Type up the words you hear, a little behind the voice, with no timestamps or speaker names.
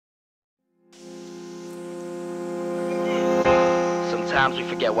Sometimes we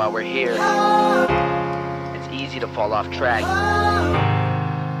forget why we're here. It's easy to fall off track.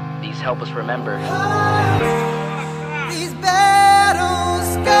 These help us remember. These battle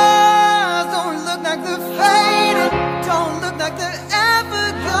scars don't look like they're faded, don't look like they're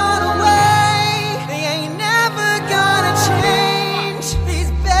ever gone away. They ain't never gonna change.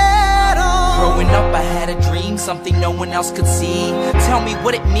 These battles. Growing up I had a dream, something no one else could see. Tell me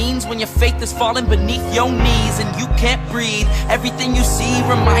what it means when your faith is falling beneath your knees and you can't breathe. Everything you see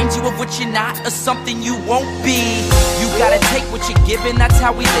reminds you of what you're not or something you won't be. You gotta take what you're given, that's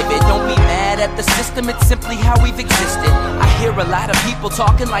how we live it. Don't be mad at the system, it's simply how we've existed. I hear a lot of people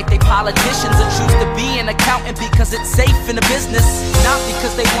talking like they politicians and choose to be an accountant because it's safe in a business. Not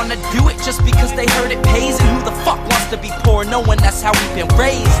because they wanna do it, just because they heard it pays. And who the fuck wants to be poor knowing that's how we've been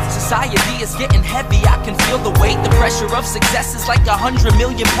raised? Society is getting heavy, I can feel the weight. The pressure of success is like 100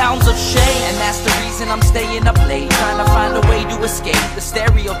 million pounds of shame. And that's the reason I'm staying up late, trying to find a way to escape the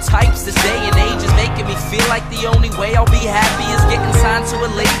stereotypes this day and age is making me feel like the only way I'll be happy is getting signed to a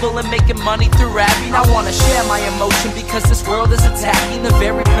label and making money through rapping. I wanna share my emotion because this world is attacking the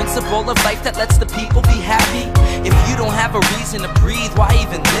very principle of life that lets the people be happy. If you don't have a reason to breathe, why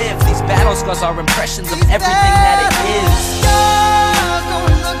even live? These battle scars are impressions of everything that it is.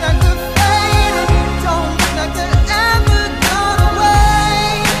 Don't look like they're faded, don't look like they're ever gone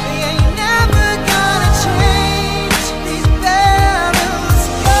away. They ain't never gonna change. These battle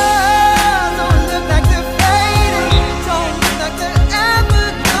scars don't look like they're faded, don't look like they're ever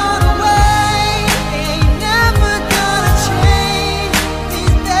gone away. They ain't never gonna change.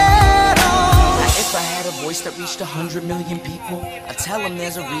 These battles. Now if I had a voice that reached 100 million people, I'd tell them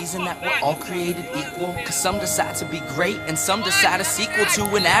there's a reason that we're all created equal. Cause some decide to be great and some decide a sequel to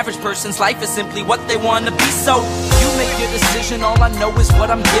an average person's life is simply what they want to be. So you make your decision, all I know is what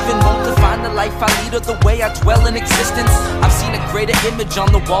I'm given. Won't define the life I lead or the way I dwell in existence. I've seen a greater image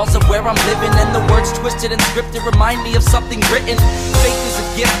on the walls of where I'm living, and the words twisted and scripted remind me of something written. Faith is a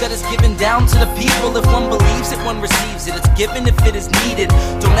gift that is given down to the people. If one believes it, one receives it. It's given if it is needed.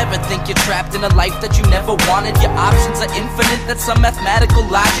 Don't ever think you're trapped in a life that you never wanted. Your options are infinite, that's some mathematical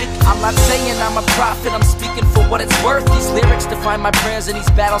logic. I'm not saying I'm a prophet, I'm speaking for what it's worth. These lyrics define my prayers and these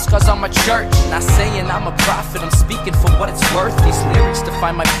battle scars on my church. Not saying I'm a prophet, I'm speaking for what it's worth. These lyrics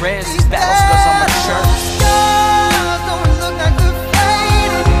define my prayers, these battle scars on my church. Don't look like they're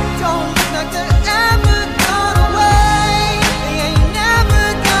faded, don't look like they're ever gone away. They ain't never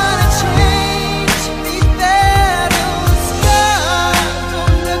gonna change. These battle scars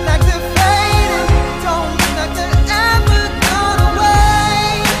don't look like they're faded, don't look like they're ever gone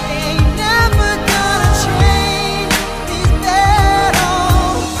away. They ain't never gonna change. These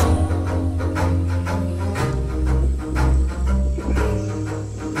battles.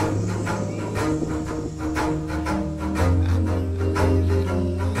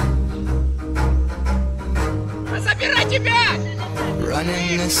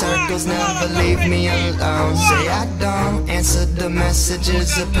 Running in circles, never leave me alone. Say I don't answer the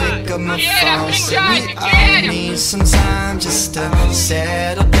messages or pick up my phone. Say we all need some time just to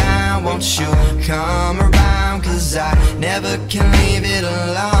settle down. Won't you come around, cause I never can leave it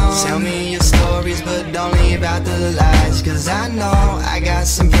alone. Tell me your stories but don't leave out the lies, cause I know I got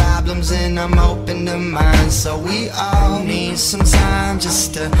some problems and I'm open to mine. So we all need some time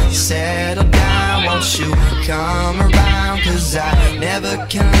just to settle down. Won't you come around, cause I never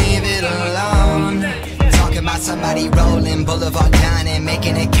can leave it alone. Talking about somebody rolling, boulevard dining,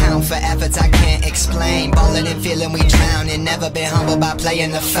 making it count for efforts I can't explain. Ballin' and feeling we drowning, never been humbled by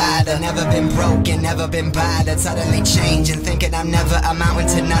playing the fighter. Never been broken, never been bothered, suddenly changing, thinking I'm never amounting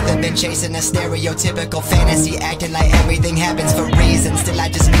to nothing. Been chasing a stereotypical fantasy, acting like everything happens for reasons. Still I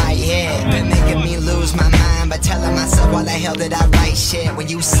just might hit, been making me lose my mind, but telling myself why the hell did I write shit. When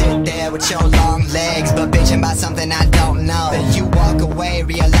you sit there with your long legs, but bitching about something I don't know. Then you walk away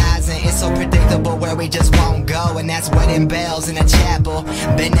realizing it's so predictable where we just won't go. And that's wedding bells in a chapel,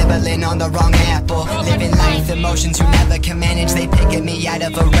 been nibbling on the wrong apple. Living life, emotions you never can manage, they picking me out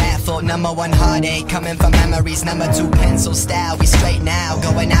of a raffle. Number one heartache, coming from memories. Number two pencil style, we straight now.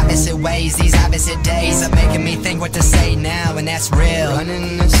 Going opposite ways, these opposite days are making me think what to say now, and that's real.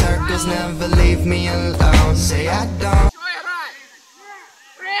 Running in circles, never leave me alone. Say I don't